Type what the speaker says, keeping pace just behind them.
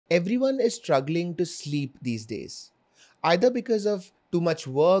Everyone is struggling to sleep these days, either because of too much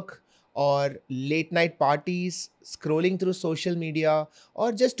work or late night parties, scrolling through social media,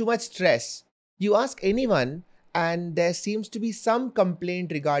 or just too much stress. You ask anyone, and there seems to be some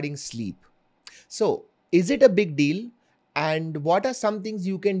complaint regarding sleep. So, is it a big deal? And what are some things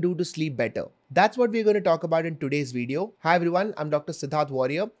you can do to sleep better? That's what we're going to talk about in today's video. Hi everyone, I'm Dr. Siddharth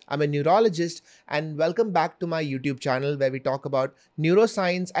Warrior. I'm a neurologist and welcome back to my YouTube channel where we talk about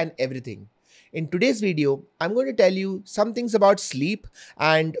neuroscience and everything. In today's video, I'm going to tell you some things about sleep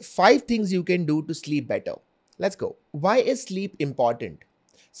and 5 things you can do to sleep better. Let's go. Why is sleep important?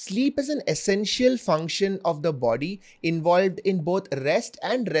 Sleep is an essential function of the body involved in both rest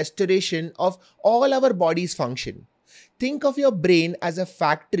and restoration of all our body's function. Think of your brain as a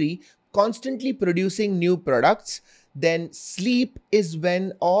factory constantly producing new products. Then sleep is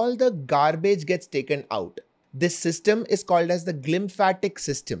when all the garbage gets taken out. This system is called as the glymphatic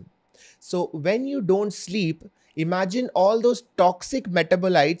system. So when you don't sleep, imagine all those toxic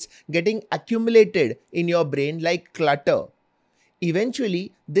metabolites getting accumulated in your brain like clutter.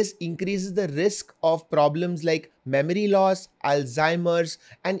 Eventually, this increases the risk of problems like memory loss, Alzheimer's,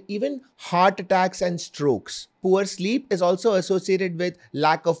 and even heart attacks and strokes. Poor sleep is also associated with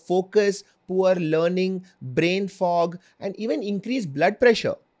lack of focus, poor learning, brain fog, and even increased blood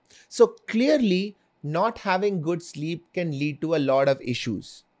pressure. So clearly, not having good sleep can lead to a lot of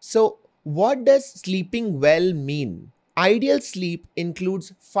issues. So what does sleeping well mean? Ideal sleep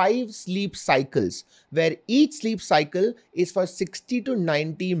includes 5 sleep cycles, where each sleep cycle is for 60 to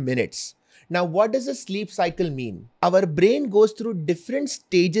 90 minutes. Now, what does a sleep cycle mean? Our brain goes through different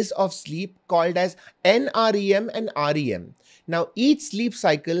stages of sleep called as NREM and REM. Now, each sleep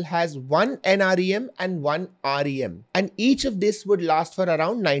cycle has one NREM and one REM, and each of this would last for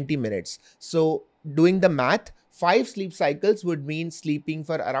around 90 minutes. So, doing the math, 5 sleep cycles would mean sleeping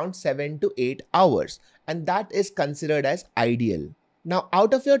for around 7 to 8 hours, and that is considered as ideal. Now,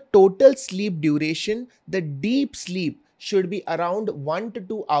 out of your total sleep duration, the deep sleep should be around 1 to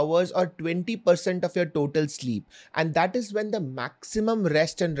 2 hours or 20% of your total sleep, and that is when the maximum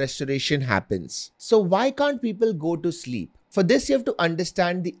rest and restoration happens. So why can't people go to sleep? For this, you have to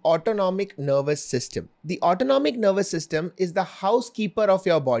understand the autonomic nervous system. The autonomic nervous system is the housekeeper of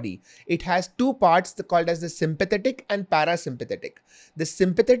your body. It has 2 parts called as the sympathetic and parasympathetic. The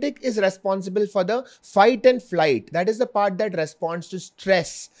sympathetic is responsible for the fight and flight. That is the part that responds to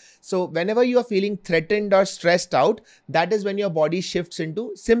stress. So whenever you are feeling threatened or stressed out, that is when your body shifts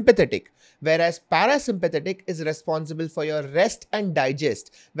into sympathetic. Whereas parasympathetic is responsible for your rest and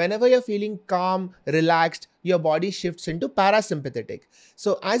digest. Whenever you're feeling calm, relaxed, your body shifts into parasympathetic.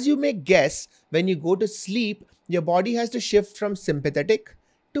 So as you may guess, when you go to sleep, your body has to shift from sympathetic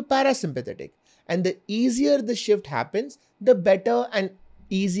to parasympathetic. And the easier the shift happens, the better and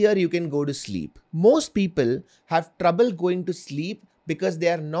easier you can go to sleep. Most people have trouble going to sleep because they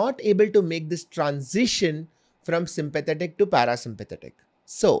are not able to make this transition from sympathetic to parasympathetic.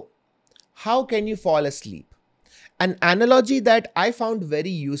 So, how can you fall asleep? An analogy that I found very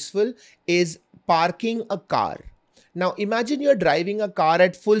useful is parking a car. Now imagine you're driving a car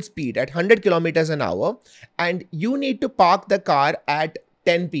at full speed at 100 kilometers an hour and you need to park the car at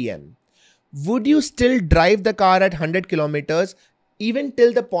 10 p.m. Would you still drive the car at 100 kilometers even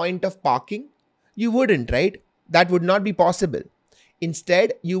till the point of parking? You wouldn't, right? That would not be possible.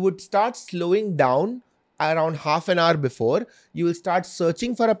 Instead, you would start slowing down around half an hour before. You will start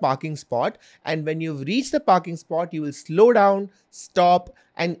searching for a parking spot, and when you've reached the parking spot, you will slow down, stop,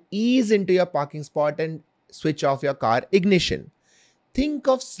 and ease into your parking spot and switch off your car ignition. Think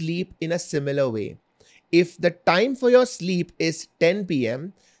of sleep in a similar way. If the time for your sleep is 10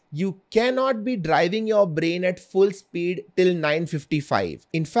 p.m., you cannot be driving your brain at full speed till 9:55.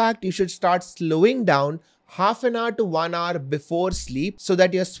 In fact, you should start slowing down half an hour to 1 hour before sleep so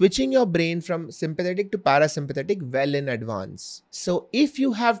that you're switching your brain from sympathetic to parasympathetic well in advance. So if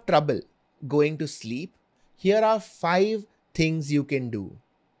you have trouble going to sleep, here are 5 things you can do.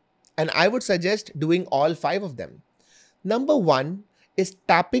 And I would suggest doing all 5 of them. Number 1 is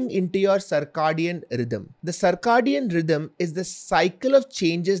tapping into your circadian rhythm. The circadian rhythm is the cycle of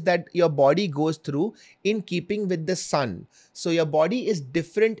changes that your body goes through in keeping with the sun. So your body is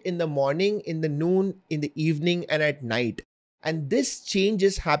different in the morning, in the noon, in the evening, and at night. And this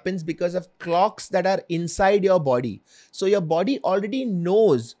changes happens because of clocks that are inside your body. So your body already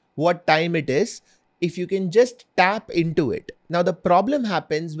knows what time it is if you can just tap into it. Now the problem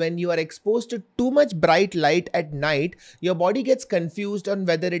happens when you are exposed to too much bright light at night, your body gets confused on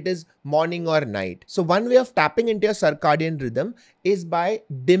whether it is morning or night. So one way of tapping into your circadian rhythm is by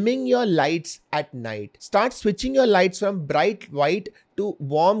dimming your lights at night. Start switching your lights from bright white to to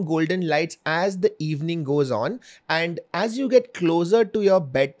warm golden lights as the evening goes on. And as you get closer to your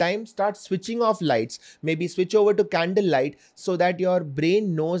bedtime, start switching off lights. Maybe switch over to candlelight so that your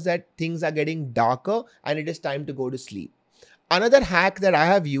brain knows that things are getting darker and it is time to go to sleep. Another hack that I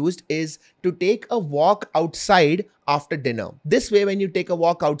have used is to take a walk outside after dinner. This way, when you take a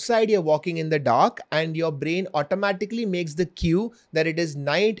walk outside, you're walking in the dark and your brain automatically makes the cue that it is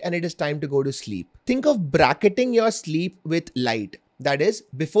night and it is time to go to sleep. Think of bracketing your sleep with light. That is,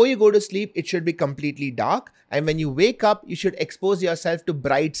 before you go to sleep, it should be completely dark. And when you wake up, you should expose yourself to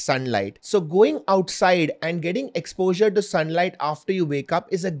bright sunlight. So going outside and getting exposure to sunlight after you wake up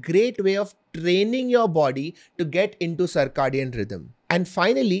is a great way of training your body to get into circadian rhythm. And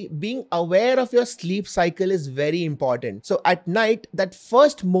finally, being aware of your sleep cycle is very important. So at night, that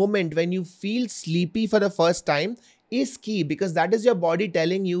first moment when you feel sleepy for the first time is key, because that is your body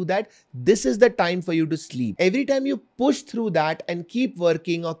telling you that this is the time for you to sleep. Every time you push through that and keep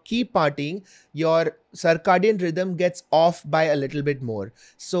working or keep partying, your circadian rhythm gets off by a little bit more.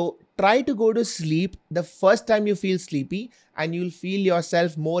 So try to go to sleep the first time you feel sleepy and you'll feel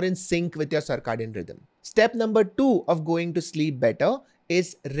yourself more in sync with your circadian rhythm. Step number 2 of going to sleep better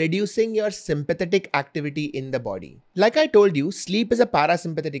is reducing your sympathetic activity in the body. Like I told you, sleep is a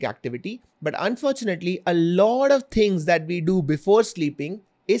parasympathetic activity, but unfortunately, a lot of things that we do before sleeping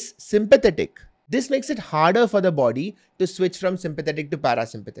is sympathetic. This makes it harder for the body to switch from sympathetic to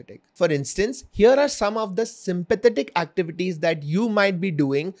parasympathetic. For instance, here are some of the sympathetic activities that you might be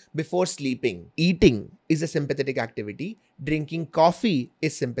doing before sleeping. Eating is a sympathetic activity. Drinking coffee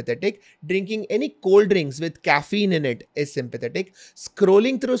is sympathetic. Drinking any cold drinks with caffeine in it is sympathetic.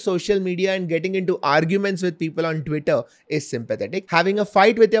 Scrolling through social media and getting into arguments with people on Twitter is sympathetic. Having a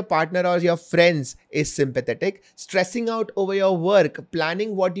fight with your partner or your friends is sympathetic. Stressing out over your work,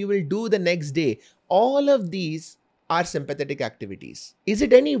 planning what you will do the next day. All of these are sympathetic activities. Is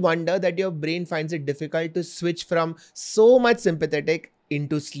it any wonder that your brain finds it difficult to switch from so much sympathetic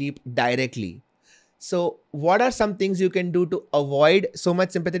into sleep directly? So what are some things you can do to avoid so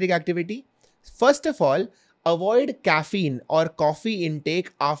much sympathetic activity? First of all, avoid caffeine or coffee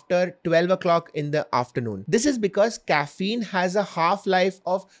intake after 12 o'clock in the afternoon. This is because caffeine has a half-life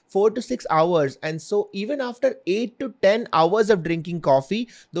of 4 to 6 hours. And so even after 8 to 10 hours of drinking coffee,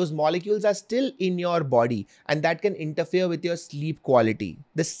 those molecules are still in your body and that can interfere with your sleep quality.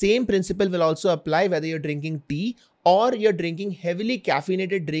 The same principle will also apply whether you're drinking tea or you're drinking heavily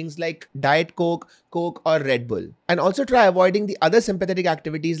caffeinated drinks like Diet Coke, Coke or Red Bull. And also try avoiding the other sympathetic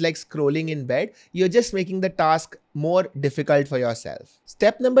activities like scrolling in bed. You're just making the task more difficult for yourself.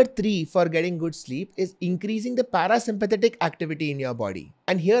 Step number 3 for getting good sleep is increasing the parasympathetic activity in your body.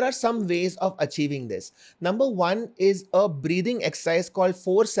 And here are some ways of achieving this. Number 1 is a breathing exercise called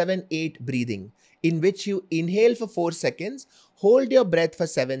 4-7-8 breathing, in which you inhale for 4 seconds, hold your breath for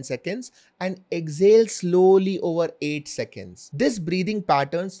 7 seconds and exhale slowly over 8 seconds. This breathing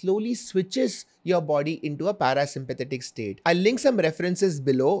pattern slowly switches your body into a parasympathetic state. I'll link some references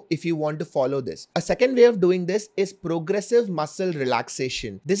below if you want to follow this. A second way of doing this is progressive muscle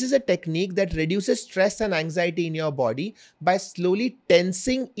relaxation. This is a technique that reduces stress and anxiety in your body by slowly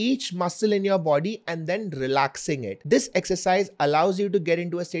tensing each muscle in your body and then relaxing it. This exercise allows you to get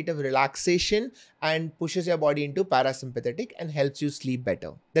into a state of relaxation and pushes your body into parasympathetic and helps you sleep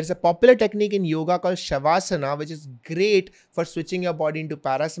better. There's a popular technique in yoga called Shavasana, which is great for switching your body into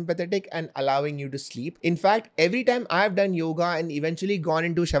parasympathetic and allowing you to sleep. In fact, every time I've done yoga and eventually gone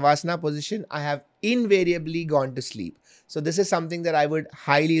into Shavasana position, I have invariably gone to sleep. So this is something that I would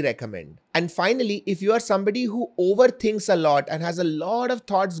highly recommend. And finally, if you are somebody who overthinks a lot and has a lot of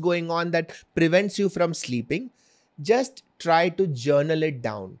thoughts going on that prevents you from sleeping, just try to journal it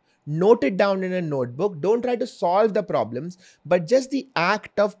down. Note it down in a notebook. Don't try to solve the problems, but just the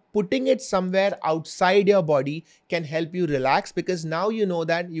act of putting it somewhere outside your body can help you relax, because now you know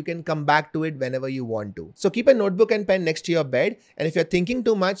that you can come back to it whenever you want to. So keep a notebook and pen next to your bed. And if you're thinking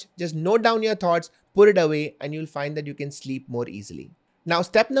too much, just note down your thoughts, put it away, and you'll find that you can sleep more easily. Now,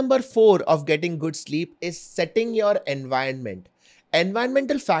 step number 4 of getting good sleep is setting your environment.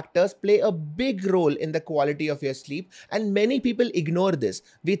 Environmental factors play a big role in the quality of your sleep, and many people ignore this.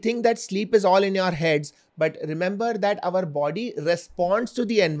 We think that sleep is all in your heads, but remember that our body responds to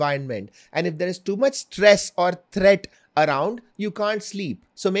the environment. And if there is too much stress or threat around, you can't sleep.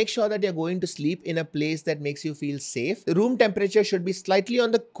 So make sure that you're going to sleep in a place that makes you feel safe. The room temperature should be slightly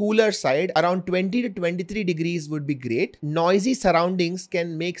on the cooler side. Around 20 to 23 degrees would be great. Noisy surroundings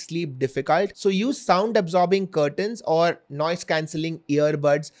can make sleep difficult. So use sound absorbing curtains or noise cancelling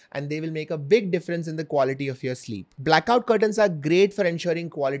earbuds, and they will make a big difference in the quality of your sleep. Blackout curtains are great for ensuring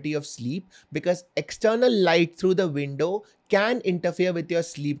quality of sleep because external light through the window can interfere with your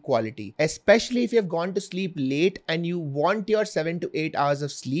sleep quality, especially if you've gone to sleep late and you want your 7 to 8 hours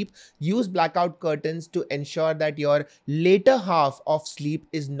of sleep. Use blackout curtains to ensure that your later half of sleep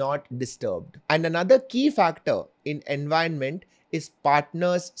is not disturbed. And another key factor in environment is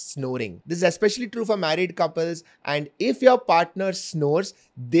partners snoring. This is especially true for married couples, and if your partner snores,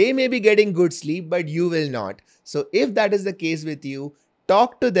 they may be getting good sleep, but you will not. So if that is the case with you,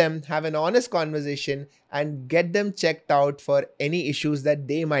 talk to them, have an honest conversation, and get them checked out for any issues that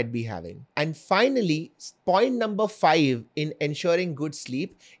they might be having. And finally, point number 5 in ensuring good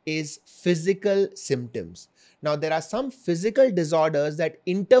sleep is physical symptoms. Now, there are some physical disorders that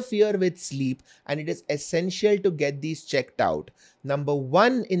interfere with sleep, and it is essential to get these checked out. Number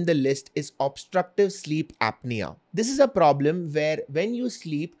 1 in the list is obstructive sleep apnea. This is a problem where when you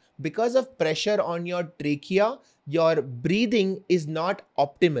sleep, because of pressure on your trachea, your breathing is not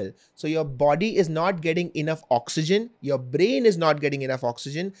optimal. So your body is not getting enough oxygen, your brain is not getting enough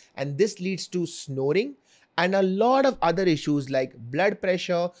oxygen, and this leads to snoring and a lot of other issues like blood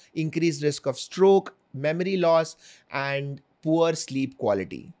pressure, increased risk of stroke, memory loss, and poor sleep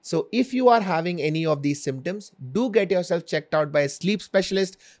quality. So if you are having any of these symptoms, do get yourself checked out by a sleep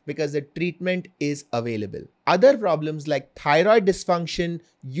specialist because the treatment is available. Other problems like thyroid dysfunction,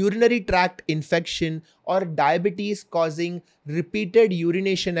 urinary tract infection, or diabetes causing repeated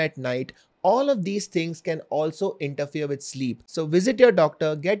urination at night, all of these things can also interfere with sleep. So visit your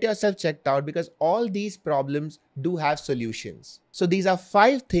doctor, get yourself checked out because all these problems do have solutions. So these are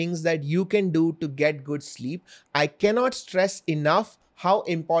 5 things that you can do to get good sleep. I cannot stress enough how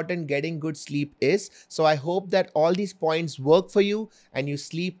important getting good sleep is. So I hope that all these points work for you and you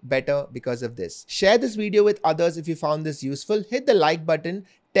sleep better because of this. Share this video with others if you found this useful. Hit the like button.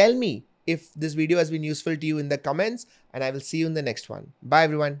 Tell me if this video has been useful to you in the comments, and I will see you in the next one. Bye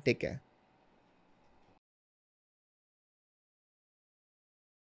everyone. Take care.